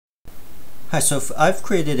Hi, so I've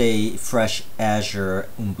created a fresh Azure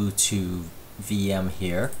Ubuntu VM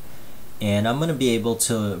here, and I'm going to be able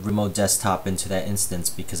to remote desktop into that instance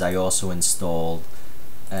because I also installed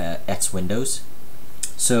X Windows.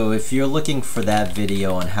 So if you're looking for that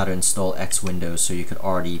video on how to install X Windows so you could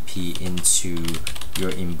RDP into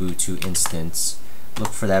your Ubuntu instance, look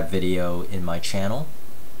for that video in my channel.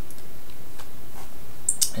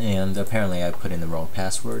 And apparently I put in the wrong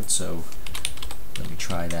password, so let me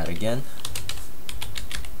try that again.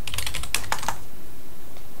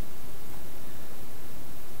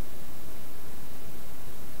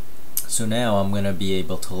 So now I'm going to be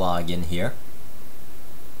able to log in here,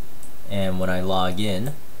 and when I log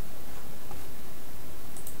in,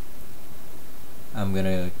 I'm going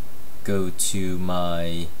to go to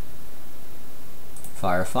my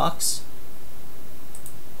Firefox,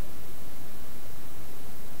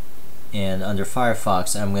 and under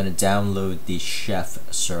Firefox I'm going to download the Chef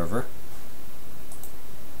server.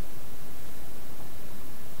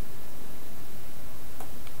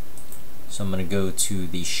 So I'm going to go to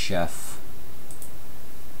the Chef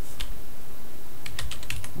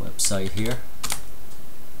website here.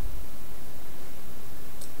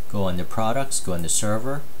 Go under Products, go under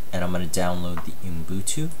Server, and I'm going to download the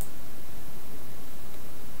Ubuntu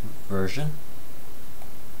version.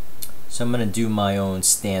 So I'm going to do my own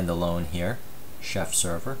standalone here, Chef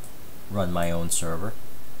server, run my own server,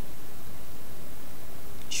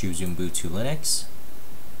 choose Ubuntu Linux,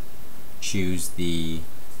 choose the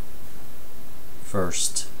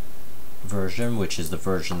first version, which is the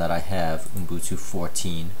version that I have, Ubuntu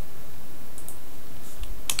 14.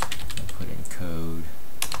 I'll put in code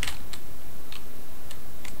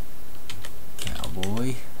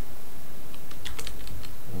cowboy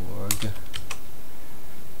org,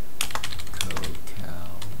 code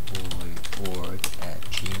cowboy org at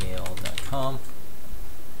gmail.com,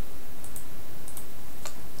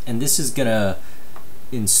 and this is gonna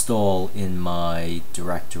install in my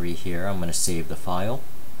directory here. I'm going to save the file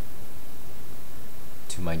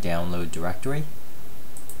to my download directory,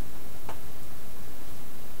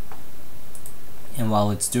 and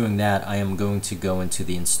while it's doing that I am going to go into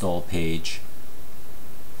the install page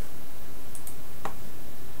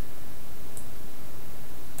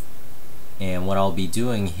and what I'll be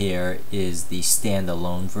doing here is the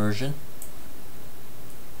standalone version.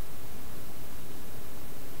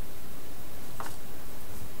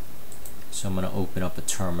 So I'm going to open up a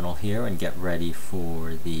terminal here and get ready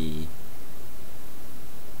for the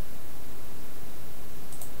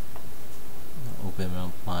open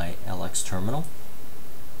up my LX terminal.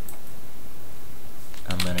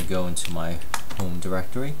 I'm going to go into my home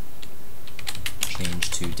directory, change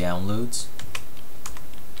to downloads,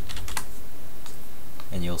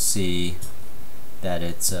 and you'll see that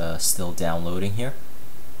it's still downloading here.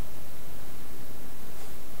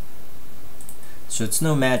 So it's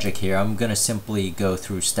no magic here. I'm going to simply go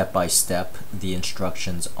through step by step the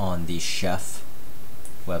instructions on the Chef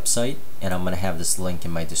website, and I'm going to have this link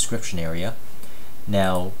in my description area.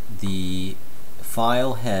 Now the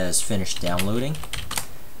file has finished downloading.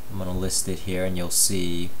 I'm going to list it here and you'll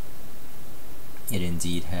see it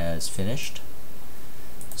indeed has finished.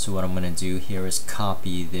 So what I'm going to do here is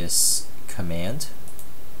copy this command,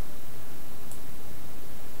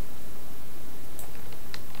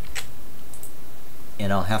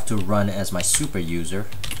 and I'll have to run as my super user.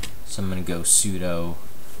 So I'm going to go sudo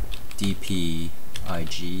dpig-i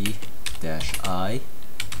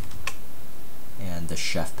and the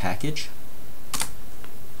chef package,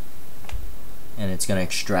 and it's going to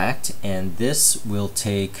extract, and this will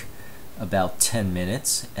take about 10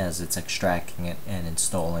 minutes as it's extracting it and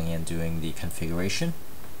installing and doing the configuration.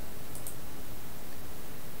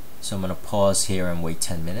 So I'm going to pause here and wait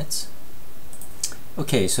 10 minutes.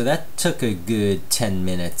 Okay, so that took a good 10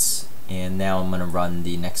 minutes, and now I'm going to run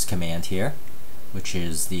the next command here, which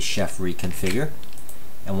is the chef reconfigure,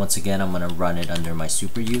 and once again I'm going to run it under my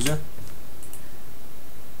super user.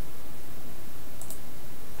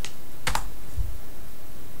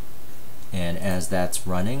 And as that's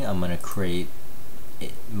running, I'm going to create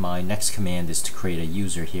my next command is to create a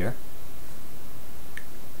user here.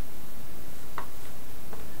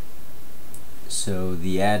 So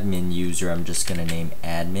the admin user, I'm just going to name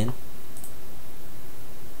admin.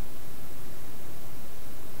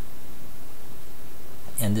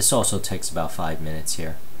 And this also takes about 5 minutes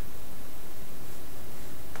here.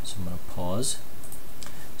 So I'm going to pause.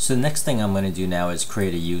 So the next thing I'm going to do now is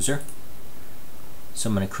create a user. So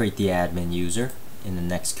I'm going to create the admin user in the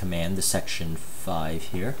next command, the section 5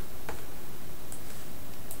 here.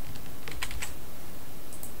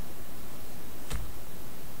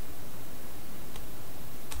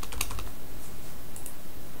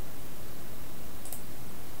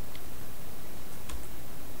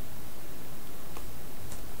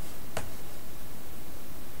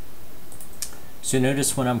 So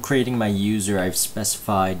notice when I'm creating my user, I've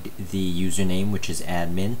specified the username, which is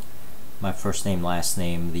admin, my first name, last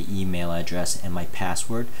name, the email address, and my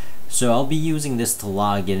password. So I'll be using this to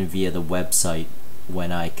log in via the website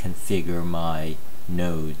when I configure my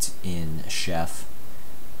nodes in Chef.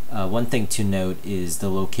 One thing to note is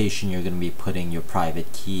the location you're going to be putting your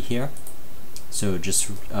private key here. So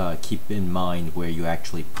just keep in mind where you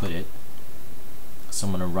actually put it. So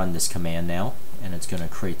I'm going to run this command now, and it's going to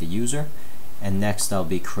create the user. And next I'll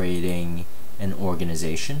be creating an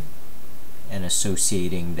organization and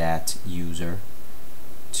associating that user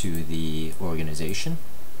to the organization.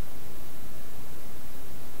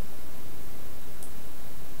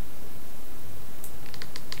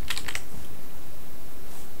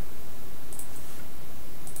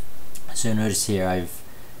 So notice here I've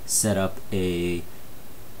set up a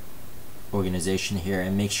organization here,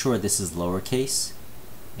 and make sure this is lowercase,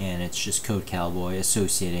 and it's just Code Cowboy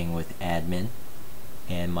associating with admin,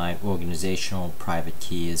 and my organizational private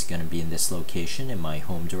key is going to be in this location in my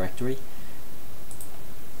home directory.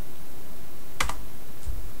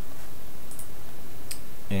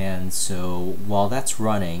 And so while that's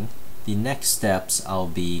running, the next steps I'll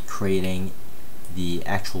be creating the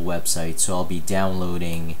actual website. So I'll be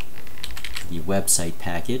downloading the website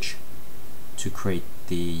package to create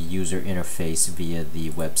the user interface via the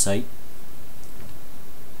website.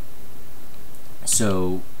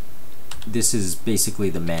 So this is basically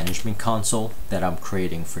the management console that I'm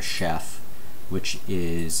creating for Chef, which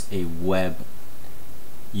is a web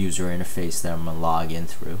user interface that I'm going to log in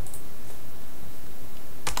through.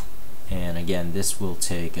 And again, this will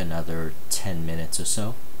take another 10 minutes or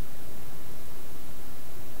so.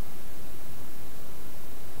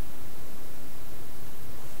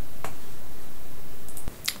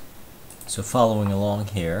 So following along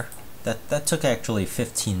here, that took actually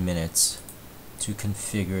 15 minutes to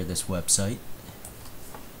configure this website.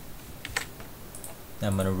 Now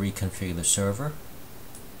I'm going to reconfigure the server.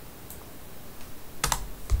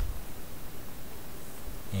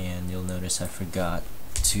 And you'll notice I forgot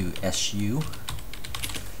to su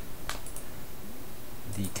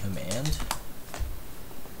the command.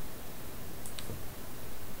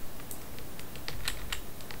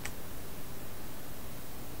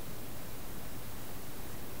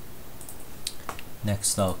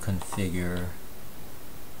 Next I'll configure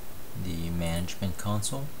the management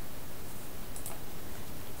console.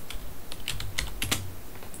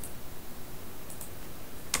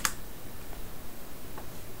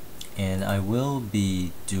 And I will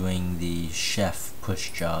be doing the Chef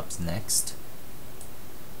push jobs next,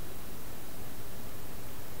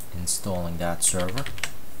 installing that server.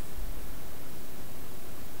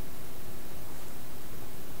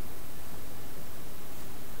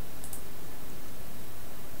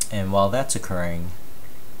 And while that's occurring,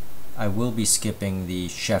 I will be skipping the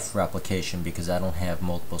Chef replication because I don't have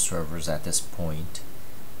multiple servers at this point.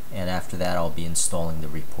 And after that I'll be installing the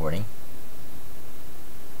reporting.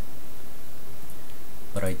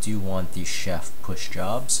 But I do want the Chef push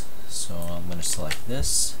jobs, so I'm going to select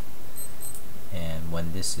this, and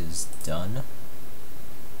when this is done,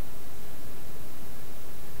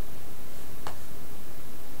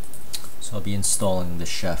 so I'll be installing the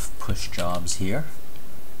Chef push jobs here.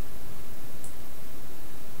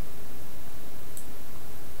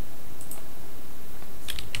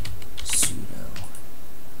 Sudo,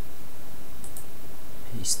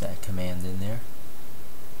 paste that command in there.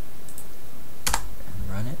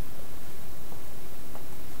 Run it.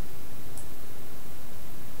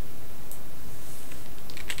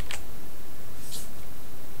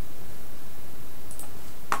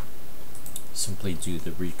 Simply do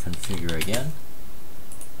the reconfigure again.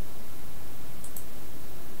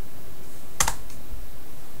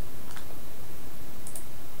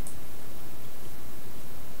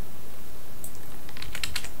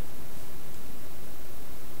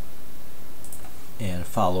 And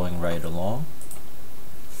following right along.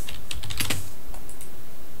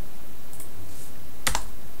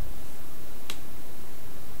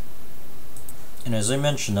 And as I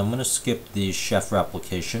mentioned, I'm going to skip the Chef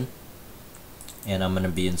replication, and I'm going to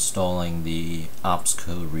be installing the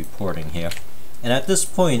opscode reporting here. And at this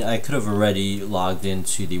point I could have already logged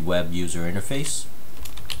into the web user interface,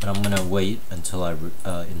 but I'm going to wait until I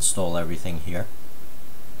install everything here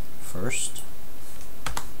first.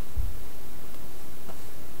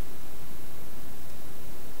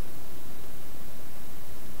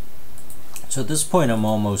 So at this point I'm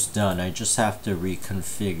almost done. I just have to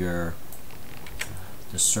reconfigure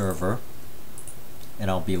the server,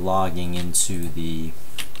 and I'll be logging into the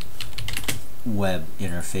web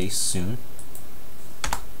interface soon.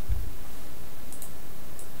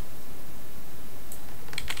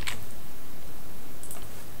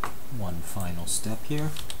 one final step here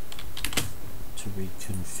to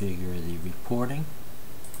reconfigure the reporting.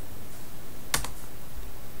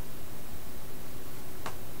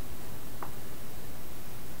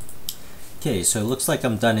 Okay, so it looks like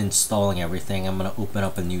I'm done installing everything. I'm going to open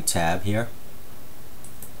up a new tab here,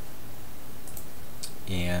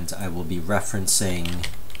 and I will be referencing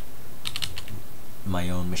my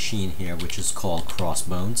own machine here, which is called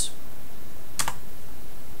Crossbones.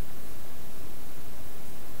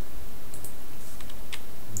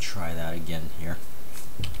 Try that again here.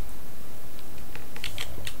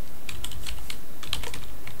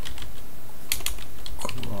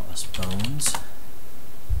 Crossbones.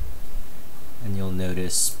 And you'll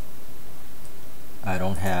notice I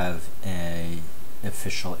don't have an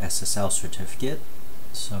official SSL certificate,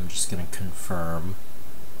 so I'm just going to confirm.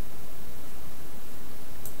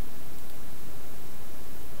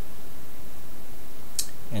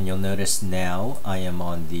 And you'll notice now I am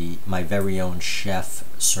on my very own Chef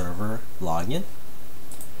server login.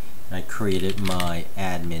 I created my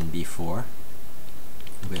admin before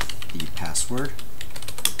with the password.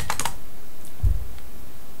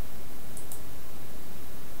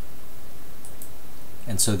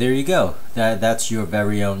 And so there you go. That's your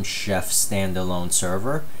very own Chef standalone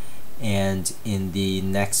server. And in the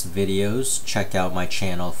next videos, check out my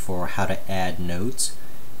channel for how to add nodes.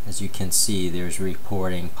 As you can see, there's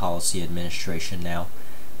reporting, policy administration now.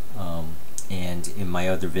 And in my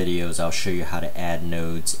other videos, I'll show you how to add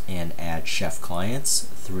nodes and add Chef clients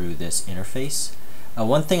through this interface.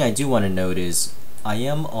 One thing I do want to note is I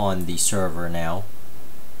am on the server now,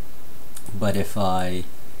 but if I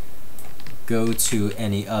go to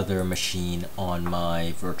any other machine on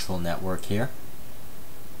my virtual network here,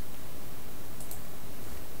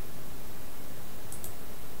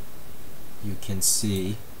 you can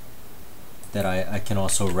see that I can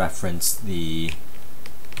also reference the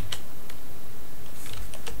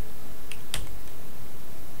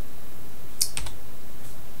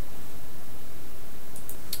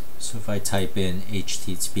so if I type in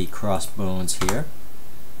HTTP Crossbones here,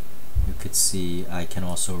 you could see I can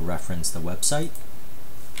also reference the website,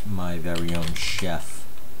 my very own Chef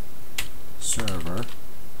server,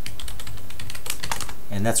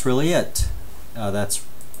 and that's really it.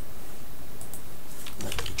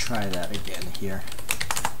 Let me try that again here.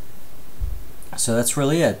 So that's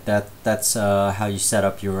really it. That's how you set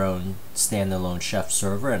up your own standalone Chef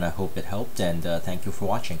server, and I hope it helped, and thank you for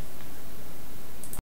watching.